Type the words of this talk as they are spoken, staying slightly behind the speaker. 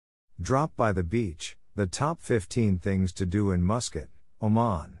Drop by the beach, the top 15 things to do in Muscat,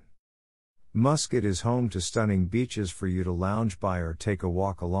 Oman. Muscat is home to stunning beaches for you to lounge by or take a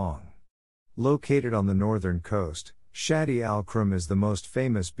walk along. Located on the northern coast, Shatti Al Qurum is the most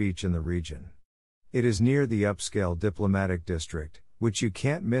famous beach in the region. It is near the upscale diplomatic district, which you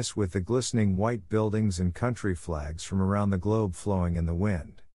can't miss with the glistening white buildings and country flags from around the globe flowing in the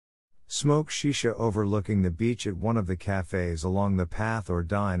wind. Smoke shisha overlooking the beach at one of the cafes along the path or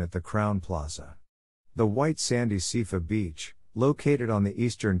dine at the Crown Plaza. The white sandy Sifah Beach, located on the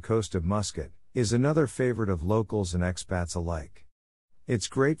eastern coast of Muscat, is another favorite of locals and expats alike. It's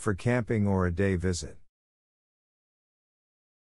great for camping or a day visit.